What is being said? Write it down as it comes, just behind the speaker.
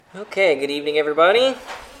Okay, good evening, everybody.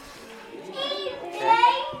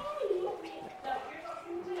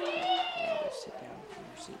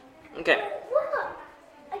 Okay.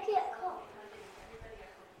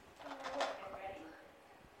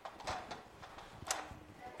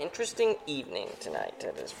 Interesting evening tonight,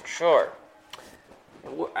 that is for sure.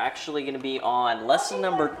 We're actually going to be on lesson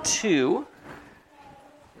number 2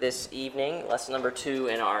 this evening. Lesson number 2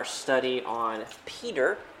 in our study on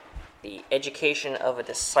Peter, the education of a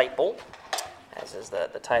disciple, as is the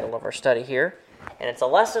title of our study here. And it's a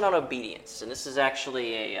lesson on obedience. And this is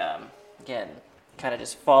actually again, kind of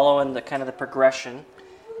just following the progression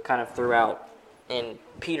kind of throughout in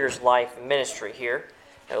Peter's life and ministry here.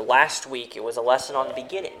 Last week it was a lesson on the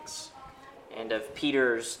beginnings and of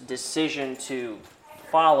Peter's decision to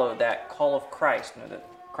follow that call of Christ, that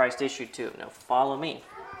Christ issued to him. Follow me,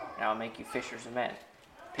 and I'll make you fishers of men.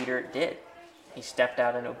 Peter did. He stepped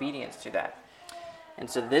out in obedience to that. And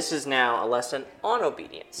so this is now a lesson on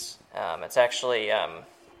obedience. It's actually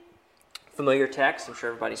familiar text. I'm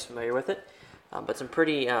sure everybody's familiar with it. But some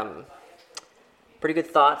pretty good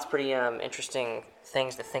thoughts, pretty interesting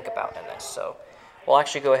things to think about in this. So we'll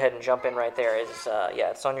actually go ahead and jump in right there. It's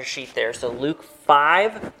on your sheet there. So Luke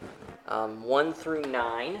 5, 1 through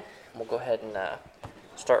 9. We'll go ahead and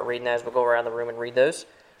start reading that as we'll go around the room and read those.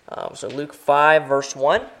 So Luke 5, verse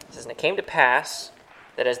 1 says, "And it came to pass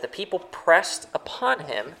that as the people pressed upon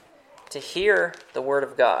him to hear the word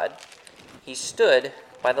of God, he stood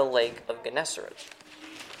by the lake of Gennesaret,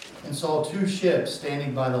 and saw 2 ships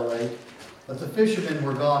standing by the lake, but the fishermen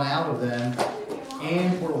were gone out of them,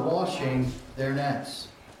 and were washing their nets.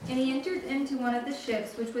 And he entered into one of the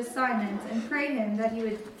ships, which was Simon's, and prayed him that he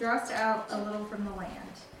would thrust out a little from the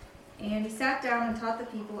land. And he sat down and taught the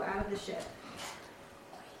people out of the ship."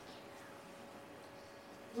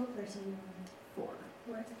 What verse are you on? 4.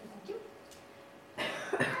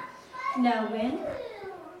 Now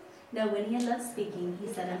when he had left speaking, he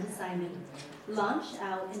said unto Simon, "Launch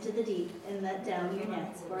out into the deep, and let down your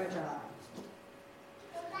nets for a draught."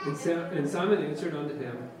 And Simon answered unto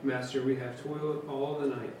him, "Master, we have toiled all the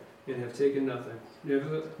night, and have taken nothing.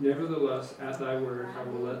 Nevertheless, at thy word I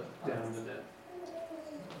will let down the net."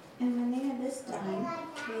 And when they had this done,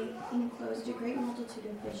 they enclosed a great multitude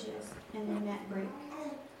of fishes, and their net brake.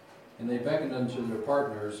 And they beckoned unto their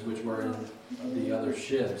partners, which were in the other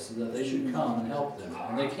ships, that they should come and help them.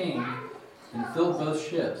 And they came and filled both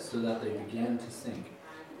ships, so that they began to sink.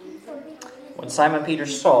 When Simon Peter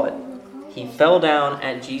saw it, he fell down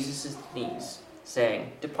at Jesus' knees,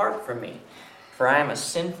 saying, "Depart from me, for I am a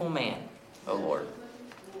sinful man, O Lord."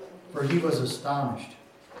 For he was astonished,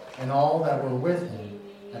 and all that were with him,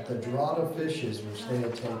 at the draught of fishes which they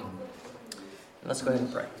had taken. Let's go ahead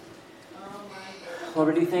and pray.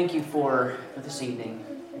 Lord, we do thank you for this evening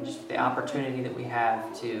and just the opportunity that we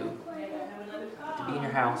have to be in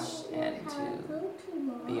your house and to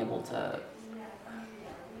be able to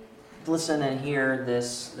listen and hear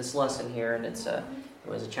this lesson here. And it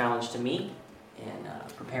was a challenge to me in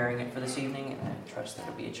preparing it for this evening, and I trust that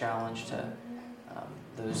it'll be a challenge to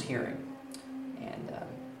those hearing. And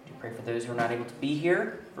do pray for those who are not able to be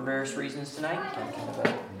here for various reasons tonight. Kind of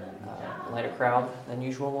a lighter crowd than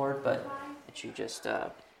usual, Lord, but that you just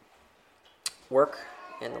work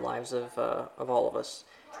in the lives of all of us.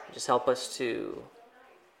 Just help us to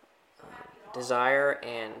desire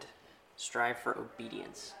and strive for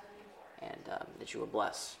obedience, and that you will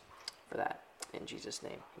bless for that. In Jesus'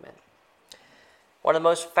 name, amen. One of the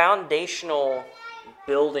most foundational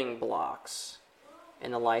building blocks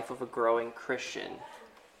in the life of a growing Christian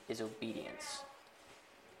is obedience.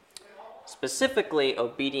 Specifically,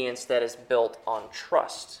 obedience that is built on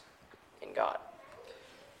trust in God.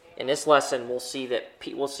 In this lesson, we'll see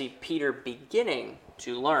Peter beginning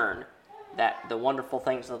to learn that the wonderful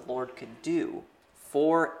things that the Lord could do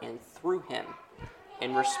for and through him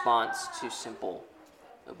in response to simple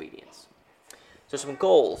obedience. So some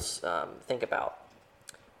goals to think about.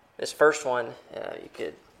 This first one, you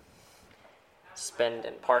could spend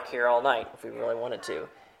and park here all night if we really wanted to.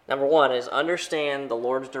 Number 1 is understand the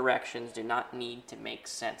Lord's directions do not need to make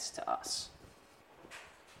sense to us.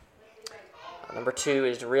 Number 2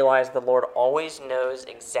 is to realize the Lord always knows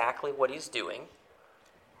exactly what he's doing.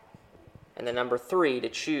 And then number 3, to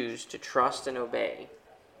choose to trust and obey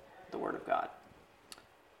the Word of God. So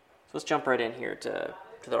let's jump right in here to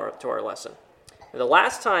our lesson. The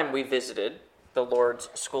last time we visited the Lord's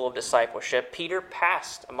School of Discipleship, Peter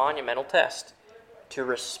passed a monumental test to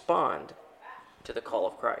respond to the call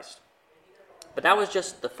of Christ. But that was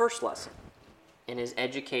just the first lesson in his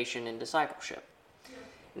education in discipleship.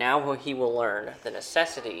 Now he will learn the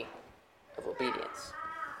necessity of obedience.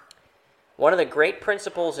 One of the great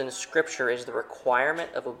principles in Scripture is the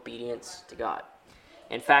requirement of obedience to God.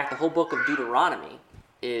 In fact, the whole book of Deuteronomy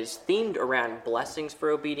is themed around blessings for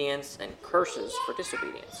obedience and curses for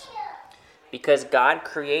disobedience. Because God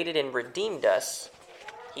created and redeemed us,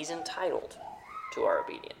 He's entitled to our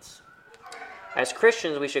obedience. As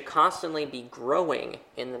Christians, we should constantly be growing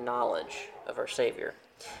in the knowledge of our Savior.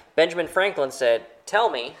 Benjamin Franklin said, "Tell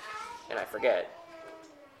me, and I forget.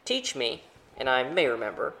 Teach me, and I may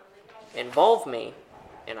remember. Involve me,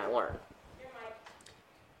 and I learn."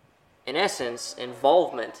 In essence,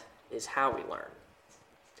 involvement is how we learn.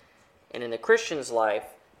 And in the Christian's life,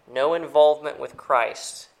 no involvement with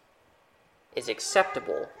Christ is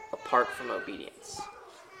acceptable apart from obedience.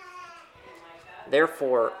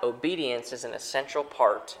 Therefore, obedience is an essential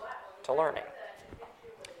part to learning.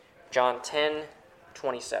 John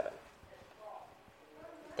 10:27.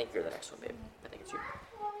 I think you're the next one, babe. I think it's you.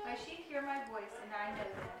 My sheep hear my voice, and I know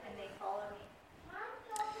them, and they follow me.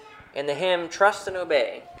 In the hymn Trust and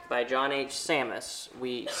Obey by John H. Sammis,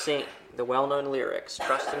 we sing the well-known lyrics,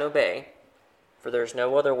 "Trust and obey, for there's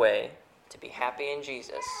no other way to be happy in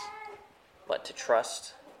Jesus but to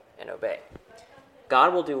trust and obey."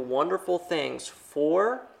 God will do wonderful things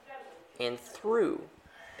for and through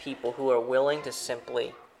people who are willing to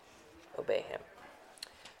simply obey Him.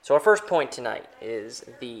 So our first point tonight is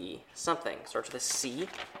the something. Starts with a C.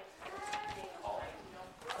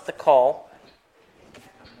 The call.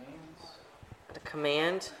 The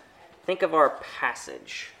command. Think of our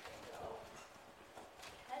passage.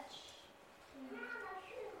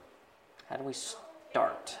 How do we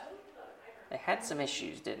start? They had some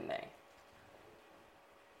issues, didn't they?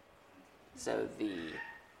 So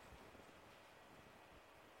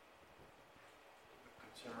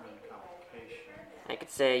I could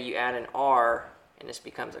say you add an R and this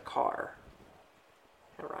becomes a car.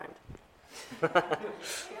 That rhymed.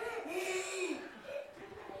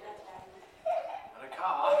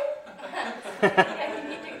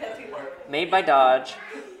 Made by Dodge.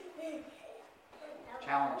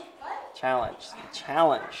 Challenge.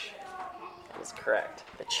 That is correct.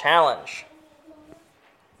 The challenge.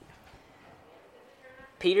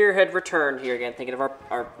 Peter had returned, here again, thinking of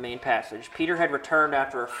our main passage. Peter had returned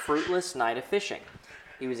after a fruitless night of fishing.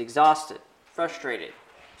 He was exhausted, frustrated,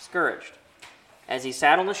 discouraged. As he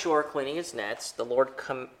sat on the shore cleaning his nets, the Lord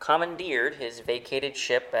commandeered his vacated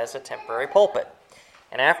ship as a temporary pulpit.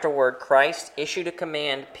 And afterward, Christ issued a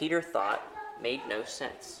command Peter thought made no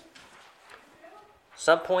sense.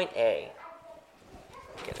 Subpoint A.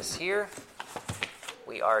 Get us here.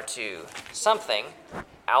 We are to something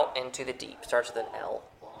out into the deep. Starts with an L.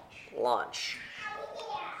 Launch.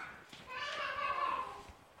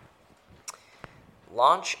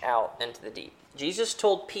 Launch out into the deep. Jesus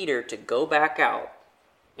told Peter to go back out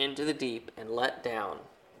into the deep and let down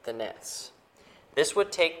the nets. This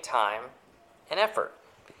would take time and effort.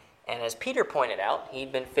 And as Peter pointed out,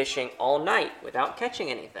 he'd been fishing all night without catching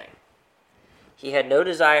anything. He had no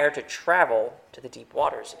desire to travel to the deep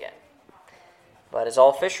waters again. But as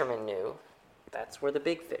all fishermen knew, that's where the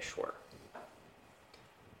big fish were.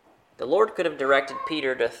 The Lord could have directed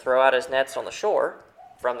Peter to throw out his nets on the shore,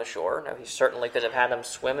 from the shore. Now, he certainly could have had them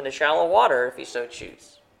swim into shallow water if he so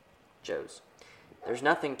chose. There's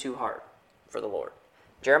nothing too hard for the Lord.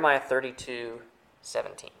 Jeremiah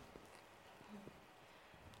 32:17.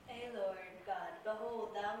 Lord God,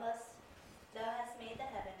 behold, thou hast made the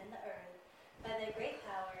heaven and the earth by thy great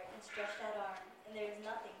power and stretched out arm, and there is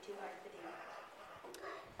nothing too hard for thee.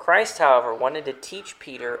 Christ, however, wanted to teach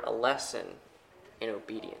Peter a lesson in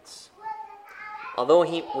obedience. Although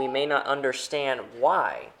we may not understand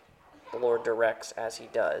why the Lord directs as he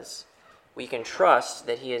does, we can trust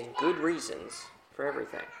that he has good reasons for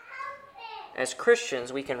everything. As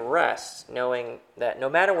Christians, we can rest knowing that no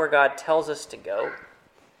matter where God tells us to go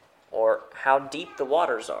or how deep the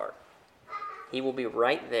waters are, he will be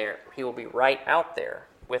right there. He will be right out there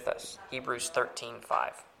with us. Hebrews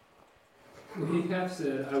 13:5. He hath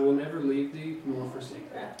said, I will never leave thee nor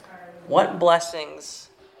forsake thee. What blessings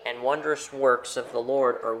and wondrous works of the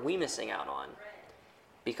Lord are we missing out on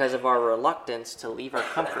because of our reluctance to leave our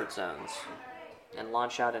comfort zones and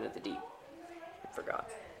launch out into the deep for God?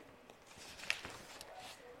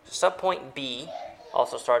 Subpoint B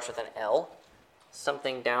also starts with an L.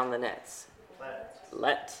 Something down the nets.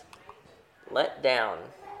 Let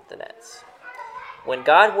down the nets. When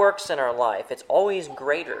God works in our life, it's always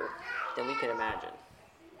greater than we can imagine.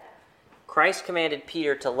 Christ commanded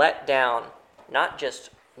Peter to let down not just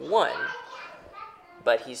one,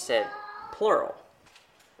 but he said plural,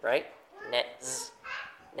 right? Nets.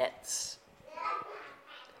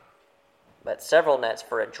 But several nets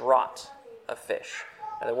for a draught of fish.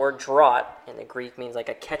 Now, the word draught in the Greek means like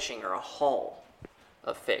a catching or a haul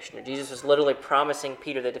of fish. Now, Jesus was literally promising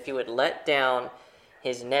Peter that if he would let down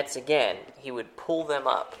his nets again, he would pull them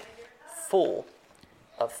up full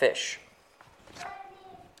of fish.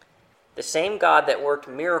 The same God that worked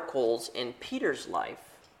miracles in Peter's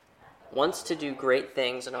life wants to do great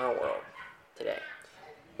things in our world today.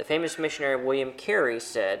 The famous missionary William Carey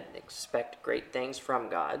said, expect great things from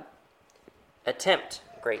God, attempt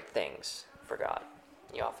great things for God.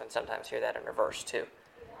 You often sometimes hear that in reverse too.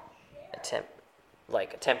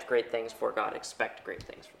 Attempt great things for God, expect great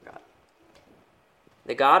things from God.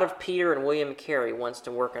 The God of Peter and William Carey wants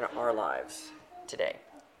to work in our lives today.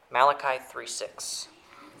 Malachi 3:6.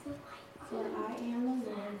 For I am the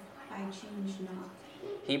Lord, I change not.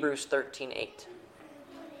 Hebrews 13:8.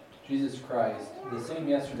 Jesus Christ, the same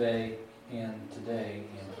yesterday and today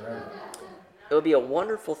and forever. It would be a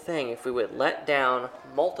wonderful thing if we would let down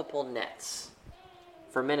multiple nets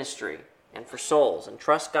for ministry and for souls and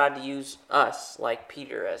trust God to use us like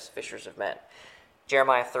Peter as fishers of men.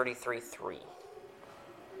 Jeremiah 33:3.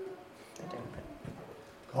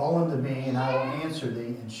 Call unto me, and I will answer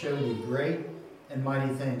thee, and show thee great and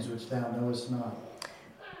mighty things which thou knowest not.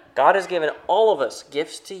 God has given all of us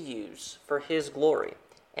gifts to use for His glory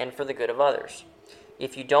and for the good of others.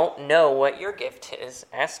 If you don't know what your gift is,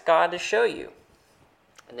 ask God to show you,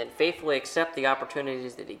 and then faithfully accept the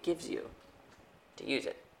opportunities that He gives you to use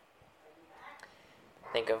it.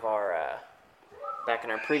 Think of our, back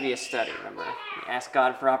in our previous study, remember? You ask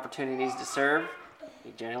God for opportunities to serve,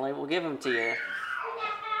 He generally will give them to you.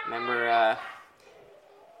 Remember,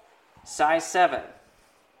 size 7,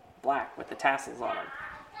 black with the tassels on them.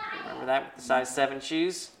 Remember that with the size 7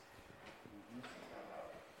 shoes?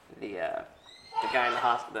 The guy in the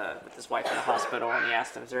hospital, with his wife in the hospital, and he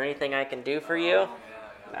asked him, "Is there anything I can do for you?"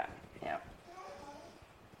 That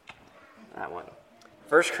one.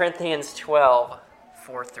 1 Corinthians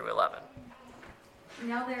 12:4-11.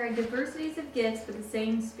 Now there are diversities of gifts, but the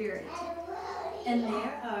same Spirit. And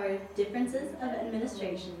there are differences of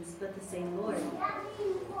administrations, but the same Lord.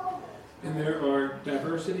 And there are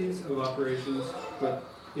diversities of operations, but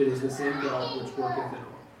it is the same God which worketh in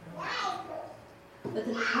all. But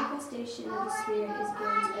the manifestation of the Spirit is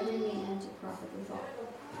given to every man to profit withal.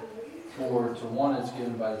 For to one is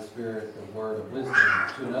given by the Spirit the word of wisdom,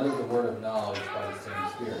 to another the word of knowledge by the same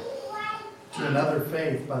Spirit. To another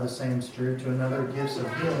faith by the same Spirit, to another gifts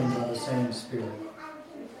of healing by the same Spirit.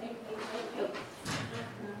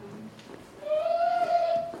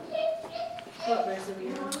 What verse are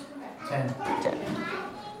we on? 10.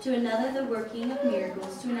 To another the working of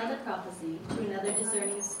miracles, to another prophecy, to another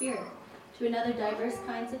discerning of spirit, to another diverse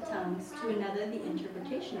kinds of tongues, to another the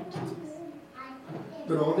interpretation of tongues.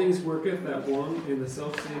 But all these worketh that one and the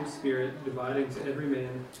selfsame Spirit, dividing to every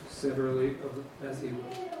man severally as he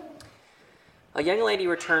will. A young lady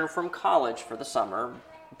returned from college for the summer,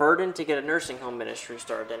 burdened to get a nursing home ministry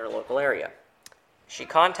started in her local area. She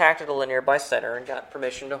contacted a nearby center and got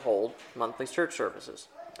permission to hold monthly church services.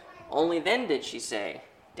 Only then did she say,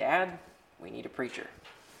 "Dad, we need a preacher."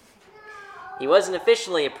 He wasn't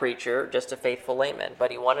officially a preacher, just a faithful layman,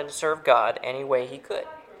 but he wanted to serve God any way he could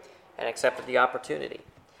and accepted the opportunity.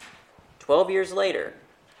 12 years later,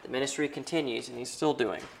 the ministry continues and he's still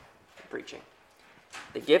doing preaching.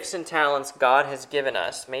 The gifts and talents God has given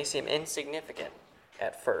us may seem insignificant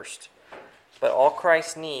at first, but all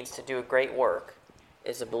Christ needs to do a great work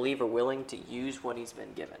is a believer willing to use what he's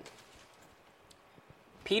been given.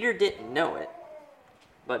 Peter didn't know it,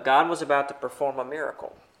 but God was about to perform a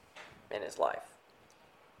miracle in his life.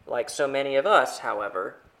 Like so many of us,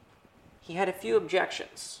 however, he had a few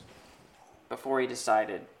objections before he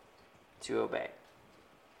decided to obey.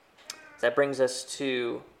 That brings us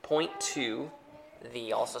to point 2.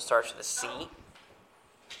 The also starts with a C.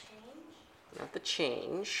 Not the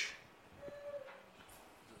change.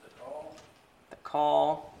 The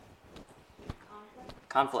call.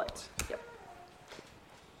 Conflict. Yep.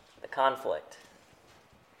 The conflict.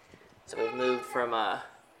 So we've moved from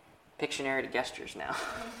Pictionary to gestures now.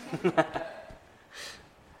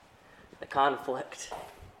 The conflict.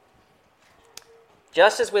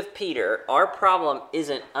 Just as with Peter, our problem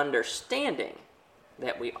isn't understanding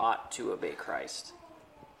that we ought to obey Christ.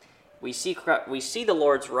 We see the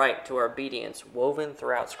Lord's right to our obedience woven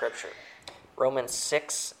throughout Scripture. Romans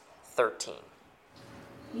 6:13.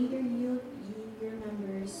 Neither yield ye your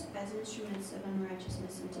members as instruments of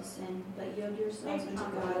unrighteousness unto sin, but yield yourselves unto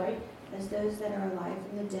God as those that are alive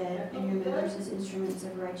from the dead, and your members as instruments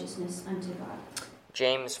of righteousness unto God.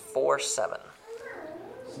 James 4:7.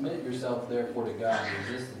 Submit yourself therefore to God,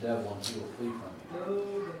 resist the devil, and he will flee from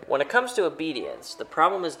you. When it comes to obedience, the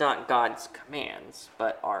problem is not God's commands,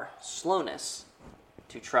 but our slowness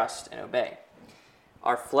to trust and obey.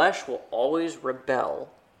 Our flesh will always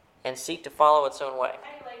rebel and seek to follow its own way.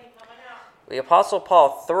 The Apostle Paul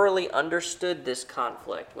thoroughly understood this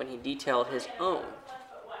conflict when he detailed his own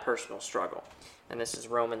personal struggle. And this is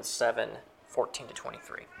Romans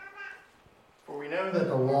 7:14-23. For we know that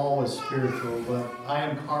the law is spiritual, but I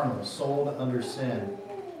am carnal, sold under sin.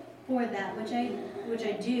 For that which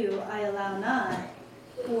I do, I allow not.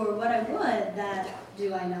 For what I would, that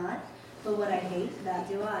do I not. But what I hate, that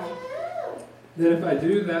do I. Then if I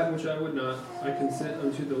do that which I would not, I consent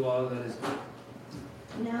unto the law that is good.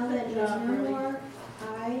 Now that it is no more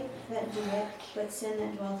I that do it, but sin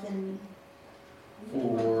that dwelleth in me.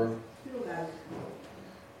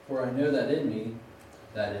 For I know that in me,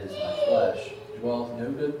 that is my flesh, dwelleth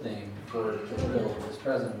no good thing, for the will is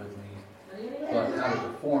present with me, but how to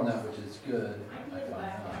perform that which is good, I find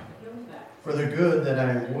not. For the good that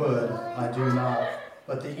I would, I do not,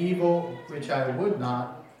 but the evil which I would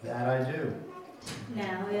not, that I do.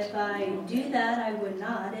 Now if I do that I would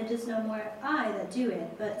not, it is no more I that do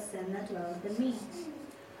it, but sin that dwelleth in me.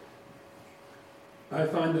 I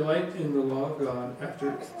find delight in the law of God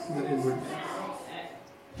after the inward man.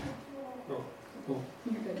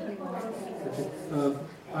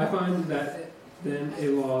 I find that then a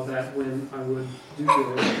law that when I would do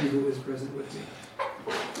good, evil is present with me.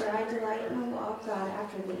 For I delight in the law of God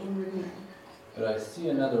after the inward man. But I see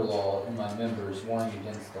another law in my members, warring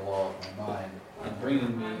against the law of my mind, and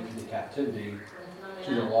bringing me into captivity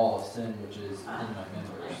to the law of sin which is in my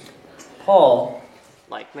members. Paul,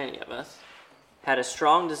 like many of us, had a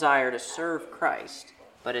strong desire to serve Christ,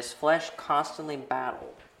 but his flesh constantly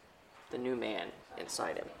battled the new man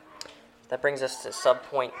inside him. That brings us to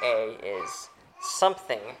subpoint A, is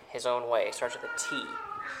something his own way. It starts with a T.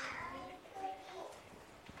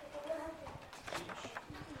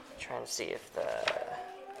 Trying to see if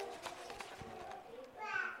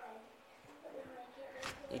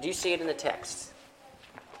you do see it in the text.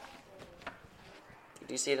 You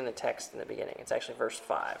do see it in the text in the beginning. It's actually verse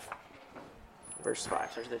 5. Verse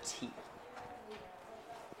 5 starts with a T.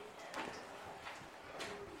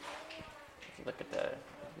 If you look at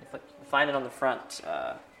you find it on the front.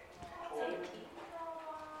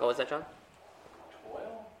 What was that, John?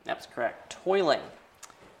 Toil. That's correct. Toiling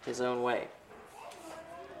his own way.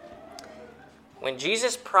 When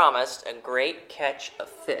Jesus promised a great catch of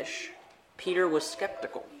fish, Peter was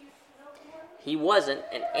skeptical. He wasn't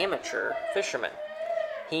an amateur fisherman.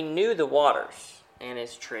 He knew the waters and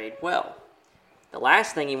his trade well. The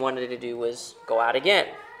last thing he wanted to do was go out again.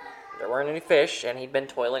 There weren't any fish, and he'd been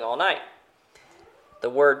toiling all night. The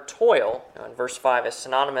word toil, in verse 5, is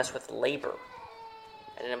synonymous with labor,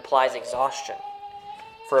 and it implies exhaustion.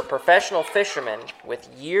 For a professional fisherman with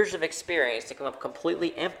years of experience to come up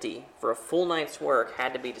completely empty for a full night's work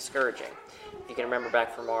had to be discouraging. If you can remember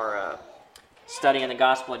back from our study in the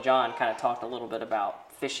Gospel of John, kind of talked a little bit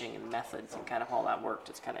about fishing and methods and kind of how that worked.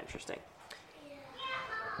 It's kind of interesting.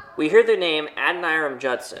 We hear the name Adoniram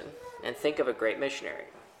Judson and think of a great missionary.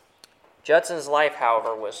 Judson's life,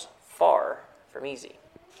 however, was far from easy.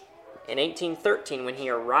 In 1813, when he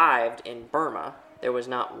arrived in Burma, there was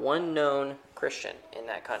not one known Christian in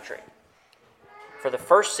that country. For the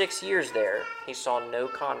first 6 years there, he saw no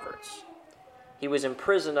converts. He was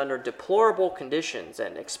imprisoned under deplorable conditions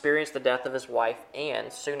and experienced the death of his wife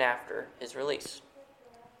and, soon after, his release.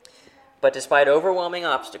 But despite overwhelming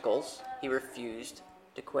obstacles, he refused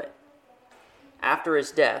to quit. After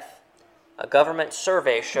his death, a government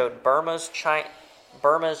survey showed Burma's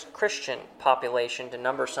Christian population to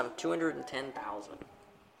number some 210,000,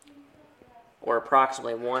 or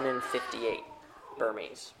approximately 1 in 58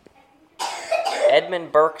 Burmese.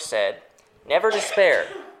 Edmund Burke said, "Never despair,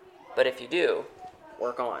 but if you do,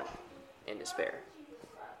 work on in despair."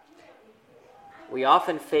 We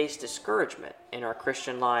often face discouragement in our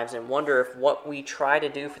Christian lives and wonder if what we try to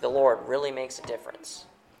do for the Lord really makes a difference.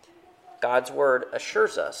 God's word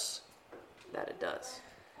assures us that it does.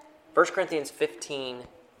 1 Corinthians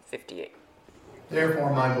 15:58. Therefore,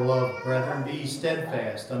 my beloved brethren, be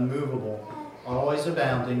steadfast, unmovable, always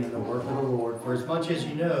abounding in the work of the Lord, for as much as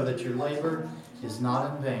you know that your labor is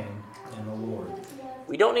not in vain in the Lord.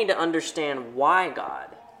 We don't need to understand why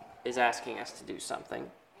God is asking us to do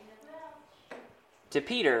something. To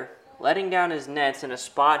Peter, letting down his nets in a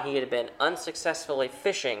spot he had been unsuccessfully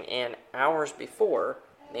fishing in hours before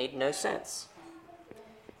made no sense.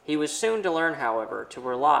 He was soon to learn, however, to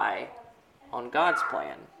rely on God's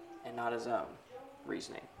plan and not his own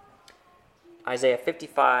reasoning. Isaiah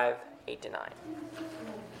 55:8-9.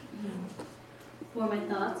 For my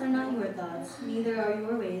thoughts are not your thoughts, neither are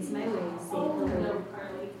your ways my ways, saith the Lord.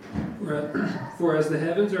 For as the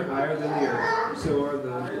heavens are higher than the earth, so are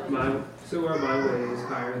my ways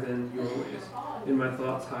higher than your ways, and my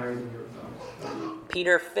thoughts higher than your thoughts.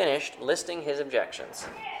 Peter finished listing his objections.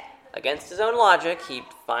 Against his own logic, he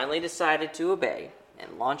finally decided to obey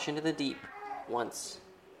and launch into the deep once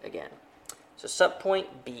again. So subpoint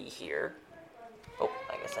B here. Oh,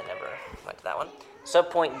 I guess I never went to that one.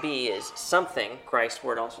 Subpoint B is something. Christ's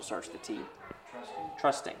word also starts with T.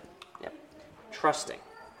 Trusting. Yep. Trusting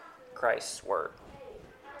Christ's word.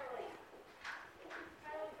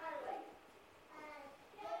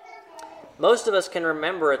 Most of us can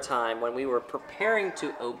remember a time when we were preparing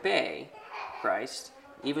to obey Christ,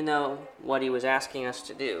 even though what he was asking us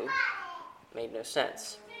to do made no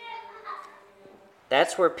sense.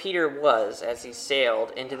 That's where Peter was as he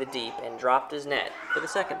sailed into the deep and dropped his net for the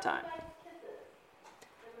second time.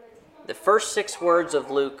 The first 6 words of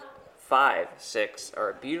Luke 5:6 are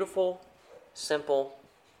a beautiful, simple,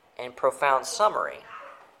 and profound summary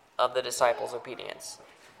of the disciples' obedience.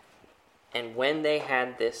 And when they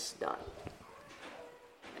had this done.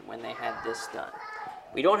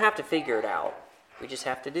 We don't have to figure it out. We just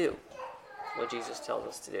have to do what Jesus tells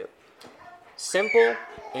us to do. Simple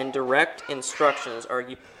and direct instructions are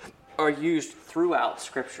used throughout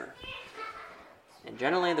Scripture. And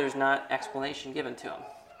generally, there's not explanation given to them.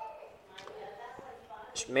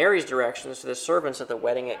 Mary's directions to the servants at the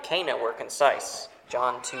wedding at Cana were concise.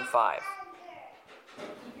 John 2:5.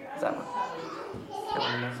 Is that one?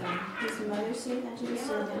 His mother saith unto the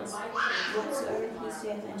servants, whatsoever he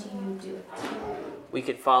saith unto you, do it. We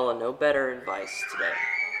could follow no better advice today.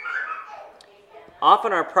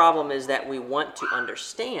 Often our problem is that we want to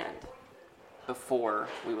understand before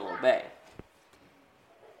we will obey.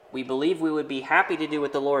 We believe we would be happy to do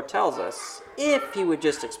what the Lord tells us if he would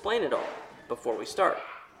just explain it all before we start.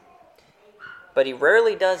 But he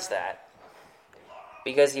rarely does that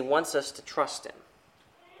because he wants us to trust him.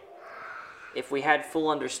 If we had full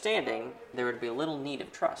understanding, there would be little need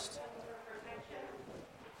of trust.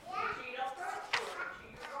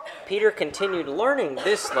 Peter continued learning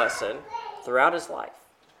this lesson throughout his life.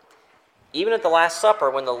 Even at the Last Supper,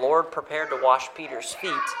 when the Lord prepared to wash Peter's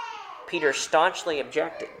feet, Peter staunchly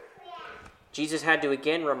objected. Jesus had to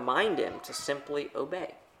again remind him to simply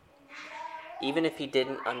obey, even if he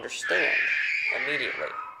didn't understand immediately.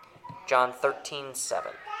 John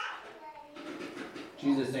 13:7.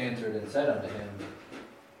 Jesus answered and said unto him,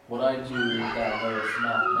 What I do thou knowest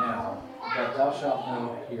not now, but thou shalt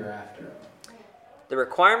know hereafter. The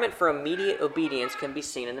requirement for immediate obedience can be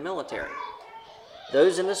seen in the military.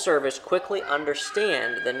 Those in the service quickly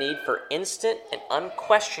understand the need for instant and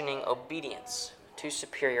unquestioning obedience to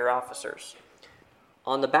superior officers.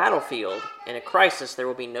 On the battlefield, in a crisis, there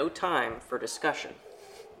will be no time for discussion.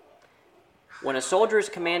 When a soldier is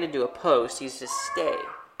commanded to a post, he is to stay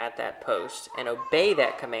at that post and obey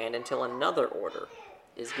that command until another order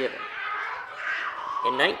is given.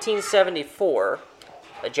 In 1974,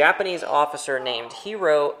 a Japanese officer named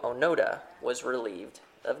Hiro Onoda was relieved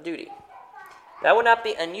of duty. That would not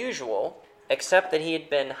be unusual, except that he had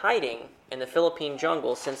been hiding in the Philippine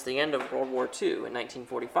jungle since the end of World War II in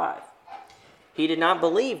 1945. He did not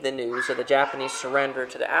believe the news of the Japanese surrender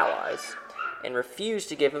to the Allies and refused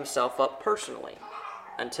to give himself up personally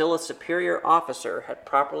until a superior officer had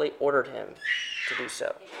properly ordered him to do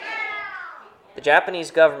so. The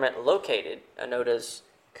Japanese government located Onoda's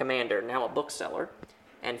commander, now a bookseller,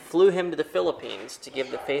 and flew him to the Philippines to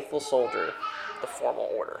give the faithful soldier the formal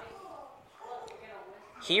order.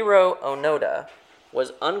 Hiro Onoda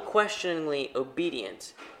was unquestioningly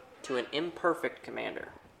obedient to an imperfect commander.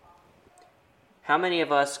 How many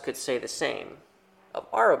of us could say the same of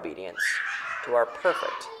our obedience to our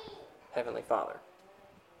perfect Heavenly Father?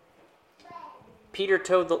 Peter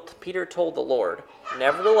told the Lord,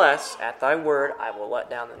 Nevertheless, at thy word I will let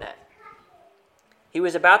down the net. He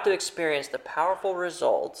was about to experience the powerful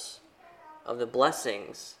results of the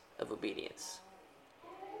blessings of obedience.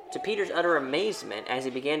 To Peter's utter amazement, as he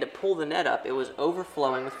began to pull the net up, it was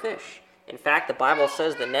overflowing with fish. In fact, the Bible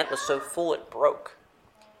says the net was so full it broke.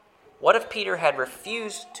 What if Peter had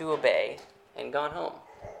refused to obey and gone home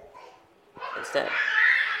instead?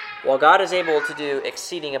 While God is able to do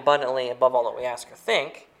exceeding abundantly above all that we ask or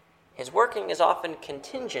think, his working is often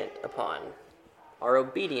contingent upon our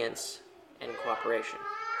obedience and cooperation.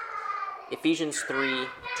 Ephesians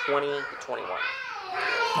 3:20-21.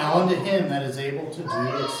 Now unto him that is able to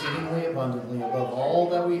do exceedingly abundantly above all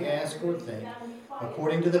that we ask or think,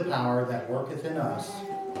 according to the power that worketh in us.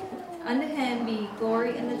 Unto him be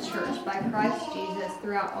glory in the church by Christ Jesus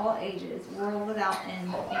throughout all ages, world without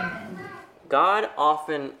end. Amen. God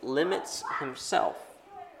often limits himself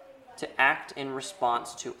to act in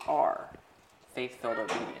response to our faith-filled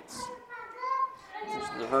obedience. There's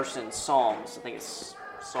the verse in Psalms, I think it's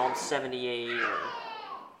Psalm 78, or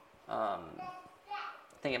I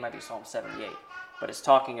think it might be Psalm 78, but it's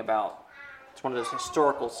talking about, it's one of those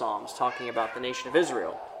historical psalms talking about the nation of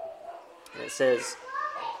Israel. And it says,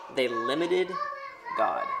 they limited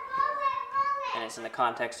God. And it's in the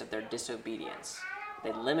context of their disobedience.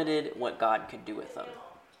 They limited what God could do with them,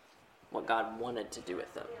 what God wanted to do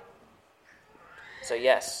with them. So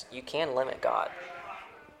yes, you can limit God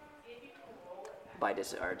by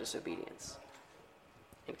our disobedience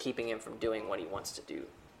and keeping him from doing what he wants to do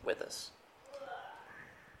with us.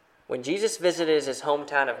 When Jesus visited his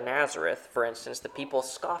hometown of Nazareth, for instance, the people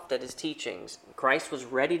scoffed at his teachings. Christ was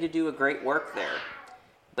ready to do a great work there,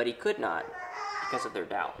 but he could not because of their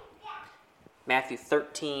doubt. Matthew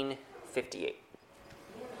 13:58.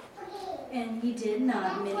 And he did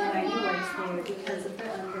not many mighty works there because of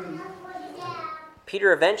their unbelief.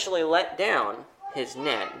 Peter eventually let down his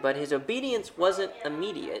net, but his obedience wasn't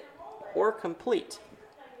immediate or complete.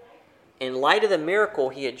 In light of the miracle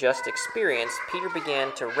he had just experienced, Peter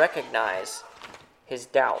began to recognize his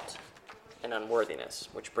doubt and unworthiness,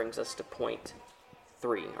 which brings us to point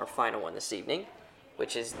 3, our final one this evening,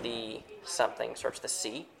 which is the something, starts with the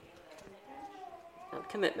C, and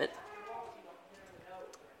commitment.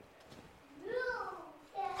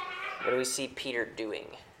 What do we see Peter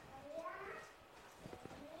doing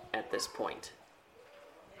at this point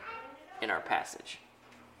in our passage?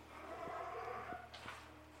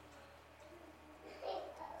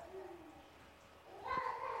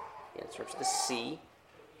 It starts with the C.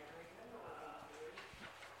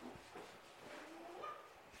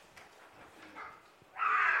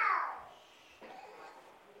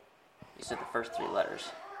 You said the first 3 letters.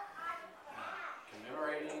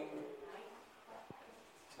 Commemorating.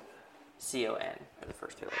 C-O-N are the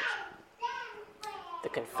first 3 letters. The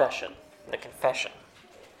confession. The confession.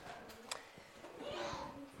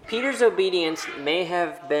 Peter's obedience may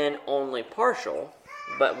have been only partial,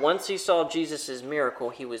 but once he saw Jesus' miracle,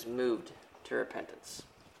 he was moved to repentance.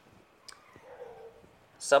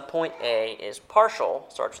 Subpoint A is partial,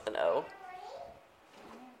 starts with an O.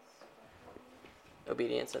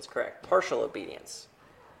 Obedience, that's correct. Partial obedience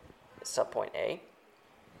is subpoint A.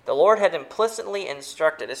 The Lord had implicitly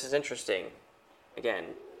instructed, this is interesting,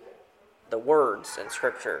 again, the words in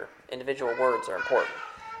Scripture, individual words are important.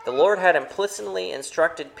 The Lord had implicitly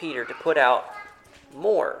instructed Peter to put out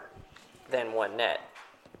more than one net.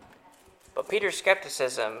 But Peter's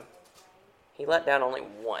skepticism, he let down only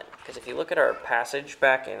one. Because if you look at our passage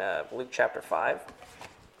back in Luke chapter 5,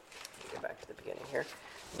 get back to the beginning here.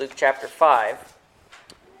 Luke chapter 5,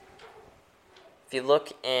 if you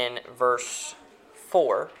look in verse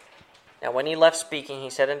 4, now when he left speaking, he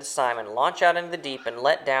said unto Simon, launch out into the deep and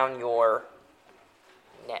let down your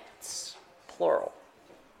nets, plural,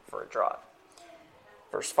 for a draught.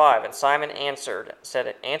 Verse 5, and Simon answering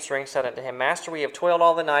said unto him, Master, we have toiled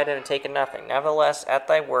all the night and have taken nothing. Nevertheless, at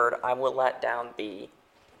thy word, I will let down the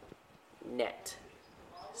net,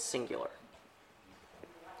 singular.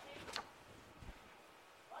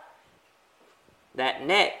 That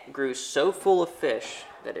net grew so full of fish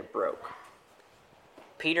that it broke.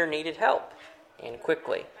 Peter needed help, and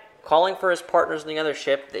quickly. Calling for his partners in the other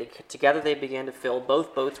ship, together they began to fill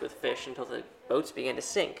both boats with fish until the boats began to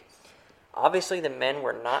sink. Obviously, the men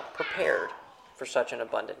were not prepared for such an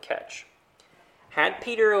abundant catch. Had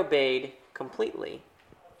Peter obeyed completely,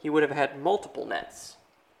 he would have had multiple nets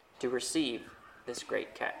to receive this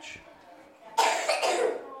great catch.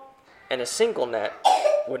 And a single net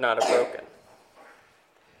would not have broken.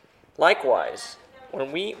 Likewise,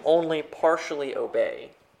 when we only partially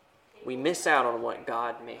obey, we miss out on what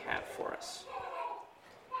God may have for us.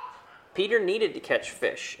 Peter needed to catch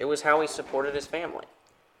fish. It was how he supported his family.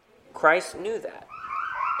 Christ knew that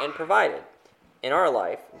and provided. In our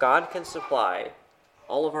life, God can supply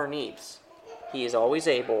all of our needs. He is always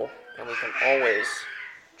able, and we can always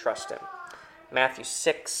trust him. Matthew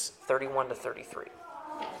 6:31-33.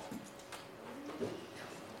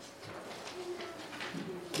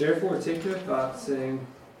 Therefore take no thought, saying,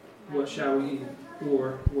 what shall we eat,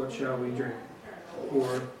 or what shall we drink,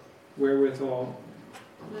 or wherewithal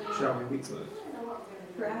shall we be clothed?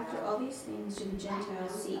 For after all these things do the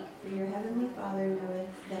Gentiles seek, for your heavenly Father knoweth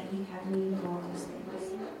that ye have need of all these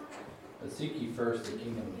things. But seek ye first the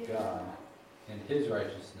kingdom of God, and his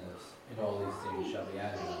righteousness, and all these things shall be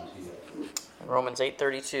added unto you. Romans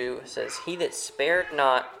 8:32 says, He that spared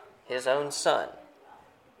not his own son,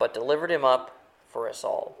 but delivered him up for us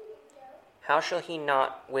all, how shall he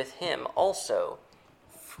not with him also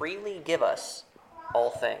freely give us all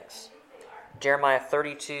things. Jeremiah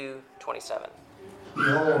 32:27.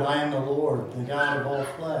 Behold, I am the Lord, the God of all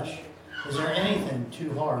flesh. Is there anything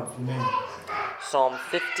too hard for me? Psalm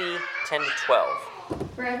 50:10-12.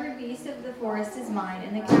 For every beast of the forest is mine,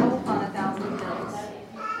 and the cattle upon 1,000 hills.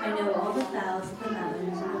 I know all the fowls of the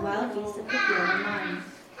mountains, and the wild beasts of the field are mine.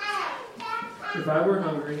 If I were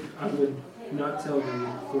hungry, I would not tell thee,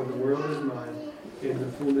 for the world is mine, and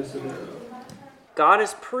the fullness of thereof. God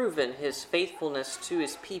has proven his faithfulness to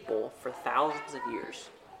his people for thousands of years.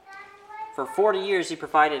 For 40 years he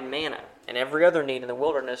provided manna and every other need in the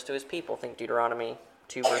wilderness to his people. Think Deuteronomy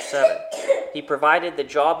 2 verse 7. He provided the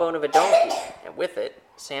jawbone of a donkey, and with it,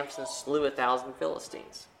 Samson slew 1,000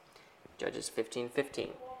 Philistines. Judges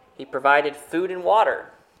 15:15. He provided food and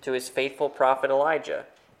water to his faithful prophet Elijah.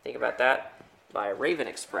 Think about that by Raven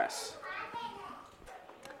Express.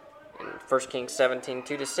 In 1 Kings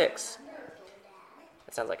 17:2-6.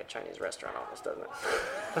 That sounds like a Chinese restaurant almost, doesn't it?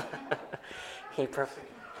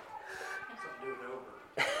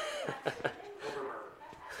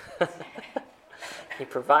 He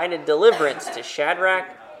provided deliverance to Shadrach,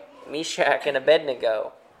 Meshach, and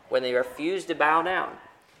Abednego when they refused to bow down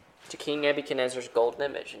to King Nebuchadnezzar's golden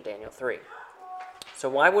image in Daniel 3. So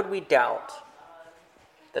why would we doubt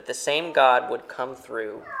that the same God would come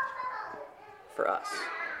through for us?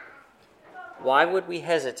 Why would we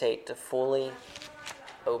hesitate to fully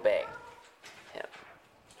obey him?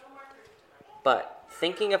 But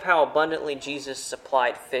thinking of how abundantly Jesus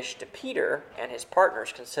supplied fish to Peter and his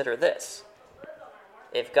partners, consider this.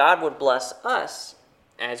 If God would bless us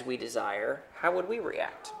as we desire, how would we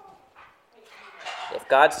react? If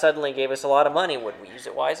God suddenly gave us a lot of money, would we use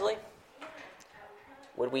it wisely?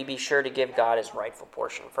 Would we be sure to give God his rightful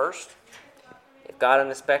portion first? If God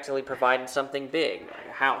unexpectedly provided something big, like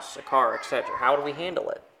a house, a car, etc., how would we handle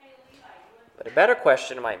it? But a better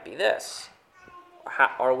question might be this.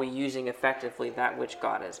 How are we using effectively that which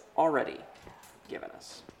God has already given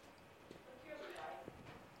us?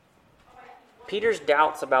 Peter's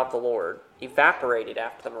doubts about the Lord evaporated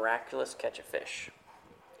after the miraculous catch of fish.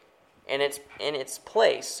 And in its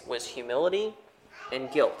place was humility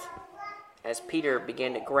and guilt as Peter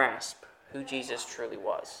began to grasp who Jesus truly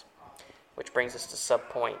was. Which brings us to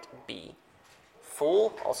subpoint B.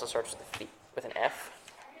 Fool also starts with an F.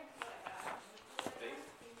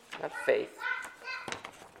 Not faith.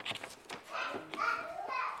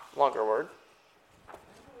 Longer word.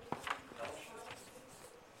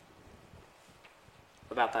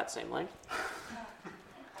 About that same length.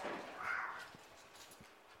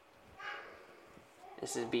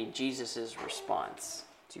 This would be Jesus' response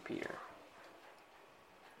to Peter.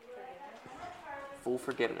 Full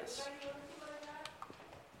forgiveness.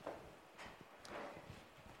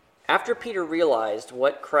 After Peter realized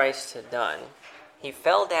what Christ had done, he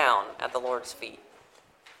fell down at the Lord's feet.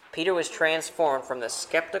 Peter was transformed from the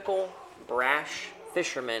skeptical, brash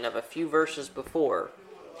fisherman of a few verses before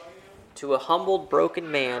to a humbled,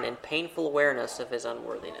 broken man in painful awareness of his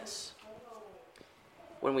unworthiness.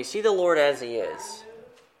 When we see the Lord as he is,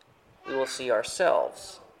 we will see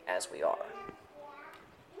ourselves as we are.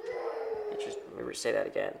 Let me say that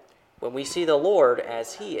again. When we see the Lord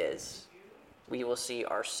as he is, we will see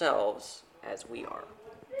ourselves as we are.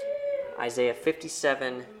 Isaiah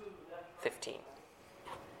 57:15.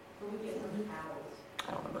 I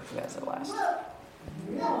don't remember if you guys said last.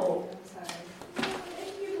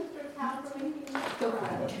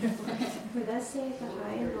 For thus saith the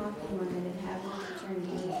high and lofty one that inhabiteth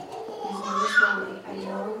eternity, whose name is holy. I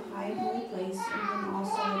know high and holy place, even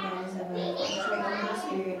also that is of a contrite and humble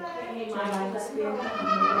spirit, to revive the spirit of the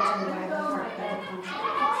humble, to revive the heart of the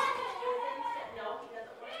contrite.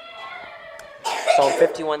 Psalm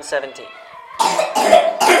 51:17.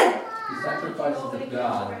 The sacrifices of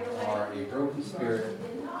God are a broken spirit,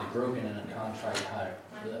 a broken and a contrite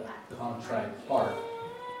heart.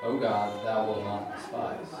 O God, thou wilt not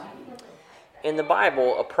despise. In the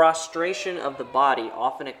Bible, a prostration of the body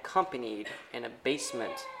often accompanied an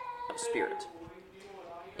abasement of spirit.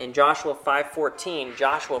 In Joshua 5:14,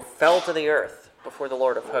 Joshua fell to the earth before the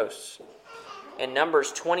Lord of hosts. In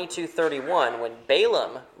Numbers 22:31, when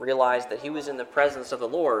Balaam realized that he was in the presence of the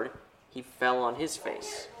Lord, he fell on his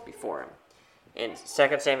face before him. In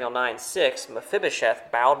 2 Samuel 9:6, Mephibosheth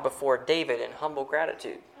bowed before David in humble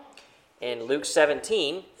gratitude. In Luke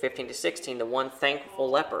 17:15-16, the one thankful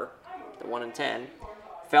leper, the 1 in 10,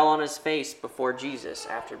 fell on his face before Jesus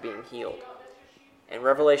after being healed. In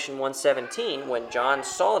Revelation 1:17, when John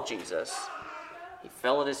saw Jesus, he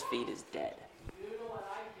fell at his feet as dead.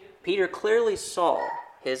 Peter clearly saw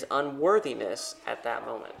his unworthiness at that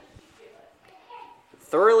moment.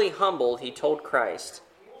 Thoroughly humbled, he told Christ,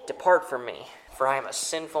 "Depart from me, for I am a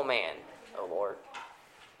sinful man, O Lord."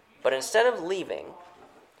 But instead of leaving,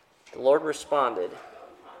 the Lord responded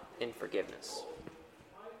in forgiveness.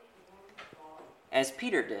 As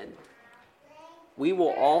Peter did, we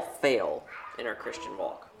will all fail in our Christian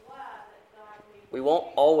walk. We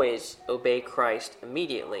won't always obey Christ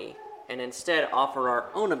immediately and instead offer our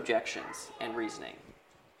own objections and reasoning.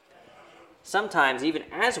 Sometimes, even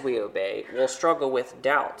as we obey, we'll struggle with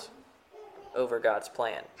doubt over God's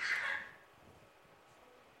plan.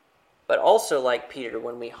 But also, like Peter,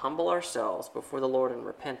 when we humble ourselves before the Lord in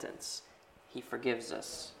repentance, He forgives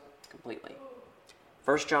us completely.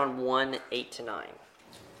 1 John 1, 8-9.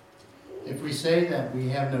 If we say that we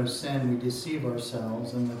have no sin, we deceive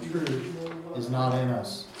ourselves, and the truth is not in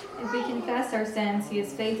us. If we confess our sins, He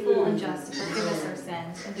is faithful and just to forgive us our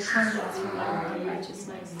sins and to cleanse us from all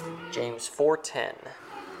unrighteousness. James 4:10.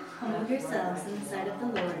 Humble yourselves in the sight of the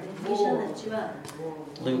Lord, and He shall lift you up.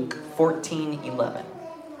 Luke 14:11.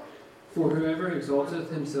 For whoever exalteth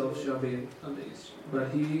himself shall be abased, but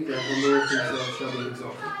he that humbleth himself shall be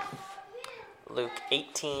exalted. Luke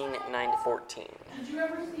 18:9-14. And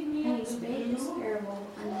he spake this parable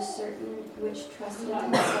unto certain which trusted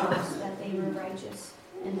in themselves that they were righteous,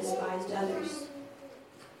 and despised others.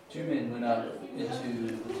 2 men went up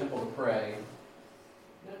into the temple to pray,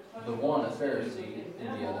 the one a Pharisee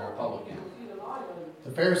and the other a publican.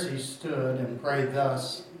 The Pharisee stood and prayed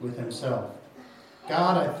thus with himself: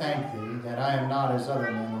 God, I thank thee that I am not as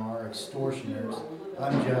other men are, extortioners,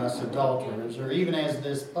 unjust, adulterers, or even as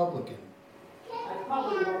this publican.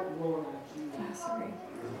 Sorry.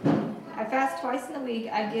 I fast twice in the week.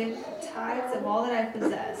 I give tithes of all that I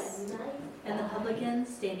possess. And the publican,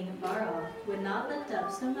 standing afar off, would not lift up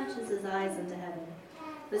so much as his eyes unto heaven,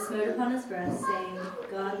 but smote upon his breast, saying,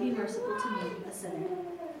 God be merciful to me, a sinner.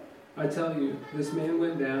 I tell you, this man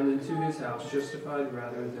went down into his house justified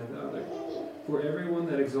rather than the other. For everyone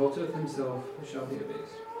that exalteth himself shall be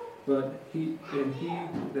abased, but he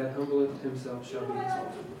that humbleth himself shall be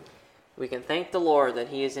exalted. We can thank the Lord that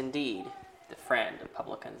He is indeed the friend of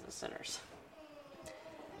publicans and sinners.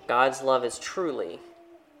 God's love is truly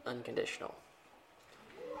unconditional.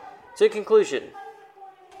 So, in conclusion,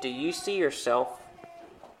 do you see yourself?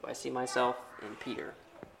 I see myself in Peter.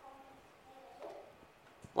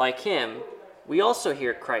 Like him, we also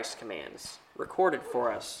hear Christ's commands recorded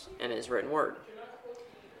for us in His written word.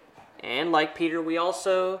 And like Peter, we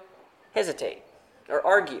also hesitate or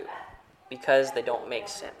argue because they don't make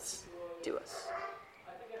sense to us.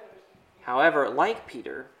 However, like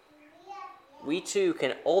Peter, we too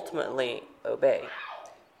can ultimately obey.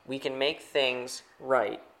 We can make things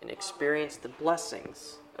right and experience the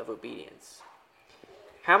blessings of obedience.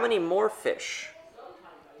 How many more fish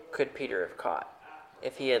could Peter have caught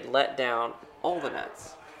if he had let down all the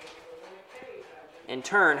nets? In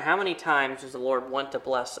turn, how many times does the Lord want to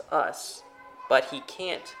bless us, but He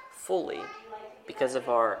can't fully because of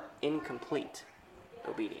our incomplete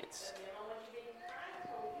obedience?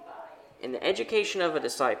 In the education of a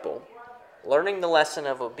disciple, learning the lesson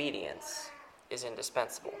of obedience is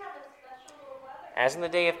indispensable. As in the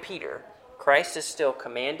day of Peter, Christ is still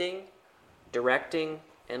commanding, directing,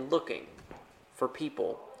 and looking for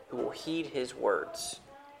people who will heed His words.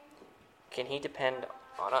 Can He depend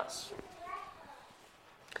on us?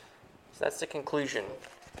 So that's the conclusion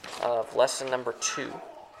of lesson number 2.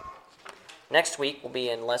 Next week we'll be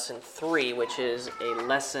in lesson 3, which is a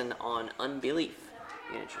lesson on unbelief.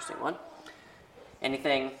 Be an interesting one. Any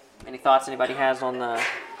thoughts anybody has on the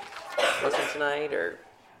lesson tonight, or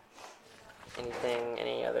anything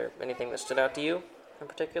that stood out to you in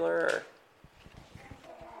particular? Or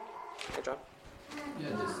hey, John?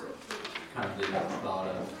 Yeah, just kind of did that thought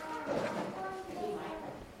of,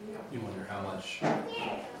 you wonder how much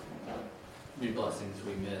new blessings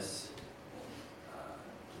we miss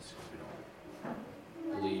just because we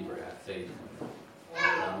don't believe or have faith. I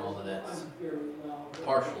know that that's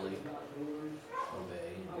partially obey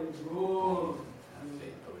and have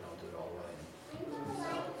faith, but we don't do it all right.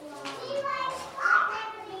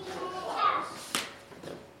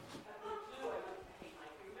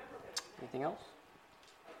 Anything else?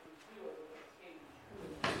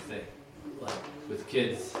 I think, like with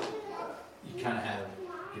kids, you kind of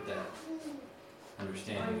get that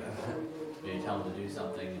understanding of you tell them to do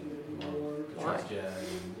something and you want to trust you,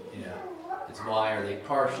 and it's why, or they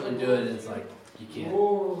partially do it, and it's like you can't,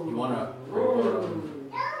 you want to reward them,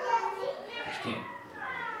 but you can't,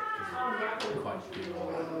 because you quite do it all,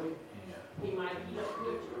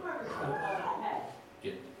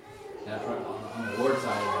 that's right, on the Lord's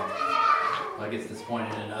side, like it's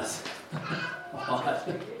disappointed in us a lot.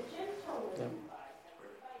 The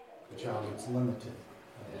job is limited.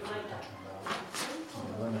 as we're talking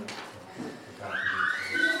about, limit the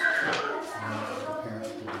contributions. The parents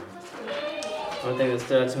do. One thing that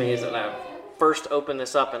stood out to me is when I first opened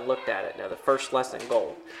this up and looked at it. Now, the first lesson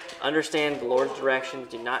goal: understand the Lord's directions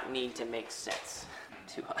do not need to make sense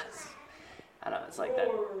to us. I don't know. It's like that.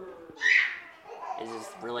 It's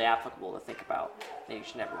just really applicable to think about in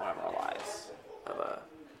each and every one of our lives. Of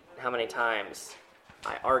how many times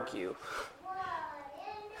I argue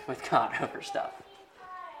with God over stuff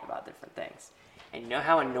about different things, and you know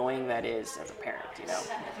how annoying that is as a parent. You know,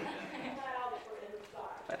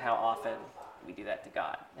 but how often we do that to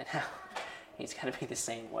God, and how He's going to be the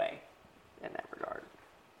same way in that regard.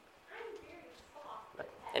 But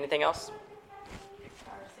anything else?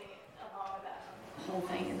 The whole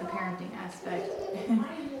thing in the parenting aspect,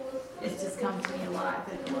 it's just come to me a lot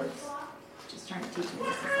that the Lord's just trying to teach me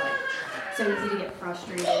this. It's like so easy to get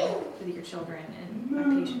frustrated with your children, and my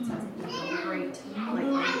patience hasn't been so great.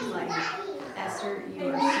 Like Esther, you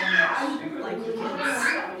are so much like your kids to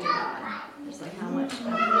God. Just like how much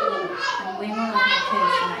I'm way more like my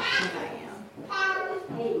kids than I think I am.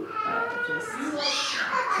 But just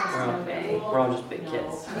trust and obey. We're all just big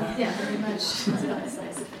kids. Yeah, pretty much. That's what it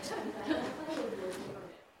says.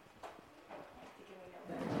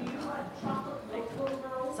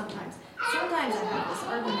 Sometimes I have this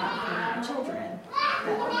argument with my children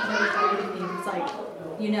that it's like,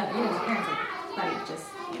 as parents, like, buddy, just,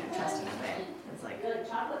 trust and obey. It's like,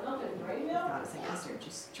 God is like, Esther,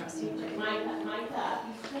 just trust and obey.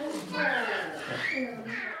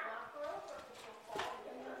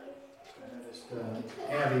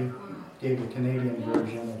 Abby gave the Canadian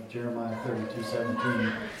version of Jeremiah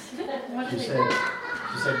 32:17. She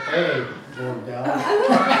said, "Hey, Lord God."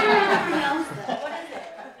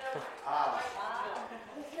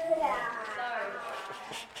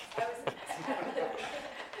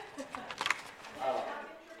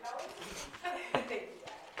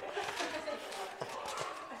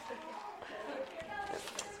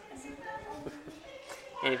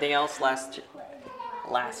 Anything else? Last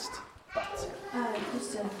thoughts.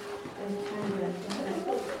 Just a kind of different,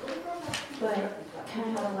 but kind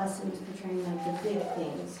of how the lesson is portraying like the big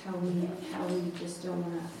things, how we just don't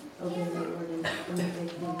want to obey the Lord in the big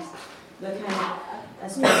things. But kind of a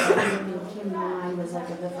story that came to my mind was like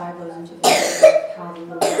of the 5 loaves and 2 fishes, how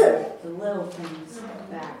the little things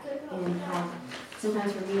back, and how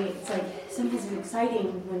sometimes for me it's like sometimes it's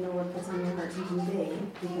exciting when the Lord puts on your heart something big,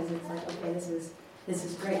 because it's like, okay, this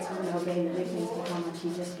is great, so we're going to obey the big things, but how much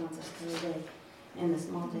He just wants us to obey in the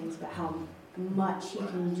small things, but how much He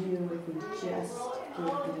can do if we just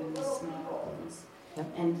give Him the small things. Yep.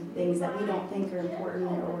 And things that we don't think are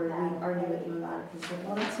important, or we argue with Him about it, because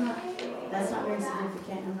well, that's not very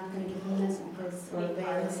significant, I'm not going to give Him this because, or obey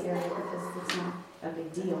in this area because it's not a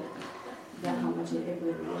big deal. But how much it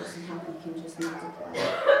really is, and how He can just multiply it.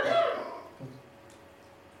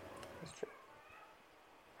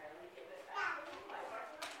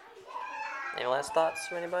 Any last thoughts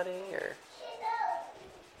from anybody, or?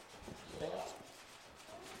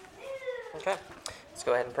 Okay, let's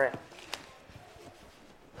go ahead and pray.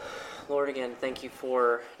 Lord, again, thank you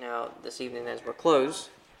for now this evening as we're closed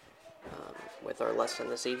with our lesson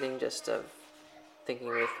this evening, just of thinking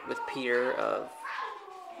with Peter of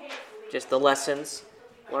just the lessons,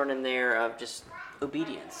 learning there of just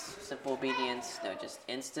obedience, simple obedience, just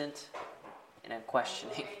instant and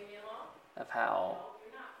unquestioning of how,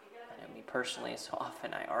 me personally, so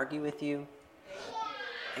often I argue with you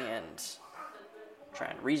and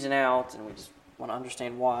trying to reason out, and we just want to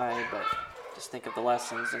understand why, but just think of the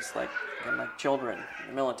lessons, just like children in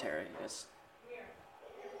the military, just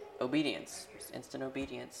obedience, just instant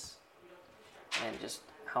obedience, and just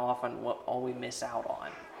how often all we miss out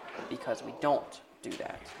on because we don't do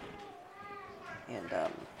that. And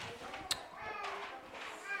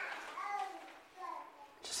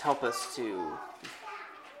just help us to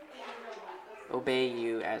obey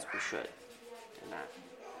you as we should in that.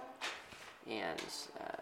 And